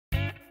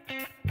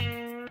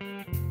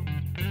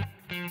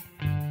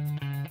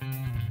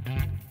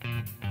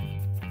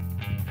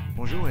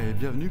Bonjour et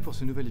bienvenue pour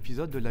ce nouvel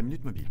épisode de la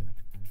Minute Mobile.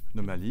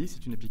 Nomalys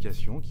est une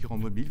application qui rend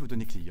mobile vos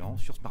données clients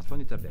sur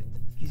smartphone et tablette.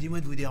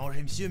 Excusez-moi de vous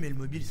déranger monsieur, mais le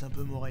mobile c'est un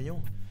peu mon rayon.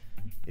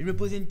 Et je me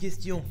posais une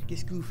question,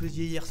 qu'est-ce que vous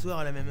faisiez hier soir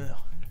à la même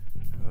heure?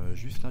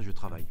 Juste là, je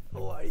travaille.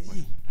 Oh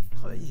allez-y,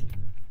 travaillez.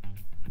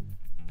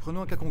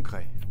 Prenons un cas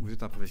concret. Vous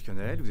êtes un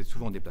professionnel, vous êtes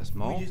souvent en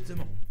déplacement. Oui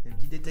justement, un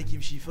petit détail qui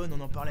me chiffonne,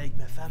 on en parlait avec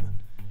ma femme.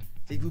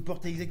 C'est que vous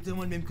portez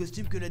exactement le même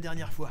costume que la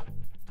dernière fois.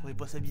 Vous trouvez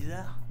pas ça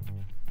bizarre?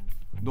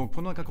 Donc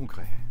prenons un cas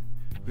concret.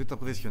 Vous êtes un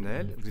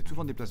professionnel, vous êtes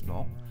souvent en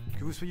déplacement,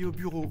 que vous soyez au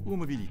bureau ou en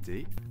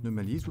mobilité,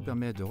 Nomalys vous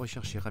permet de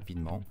rechercher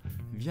rapidement,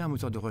 via un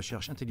moteur de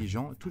recherche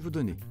intelligent, toutes vos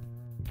données.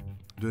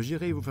 De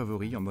gérer vos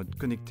favoris en mode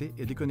connecté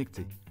et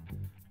déconnecté.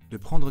 De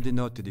prendre des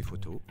notes et des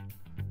photos.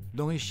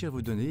 D'enrichir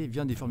vos données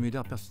via des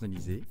formulaires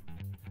personnalisés.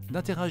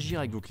 D'interagir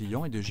avec vos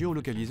clients et de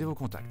géolocaliser vos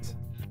contacts.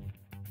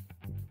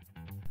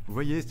 Vous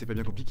voyez, c'était pas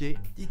bien compliqué.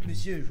 Dites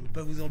monsieur, je veux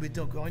pas vous embêter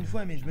encore une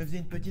fois, mais je me faisais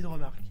une petite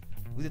remarque.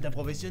 Vous êtes un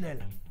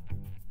professionnel.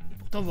 Et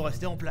pourtant vous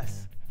restez en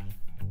place.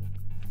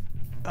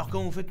 Alors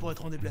comment vous faites pour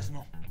être en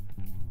déplacement?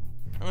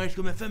 Ouais, ce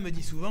que ma femme me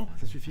dit souvent...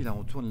 Ça suffit là,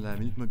 on tourne la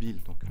minute mobile,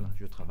 donc voilà,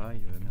 je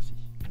travaille, merci.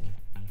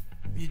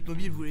 Minute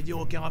mobile voulait dire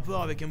aucun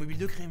rapport avec un mobile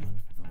de crime.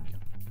 Non, aucun.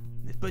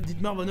 Vous n'êtes pas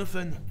Dietmar Van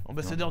Hoffen,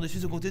 ambassadeur de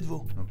Suisse au comté de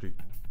Vaud. Non plus.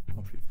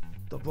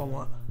 Tant pour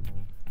moi.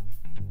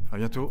 À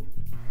bientôt.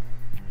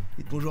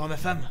 Dites bonjour à ma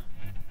femme.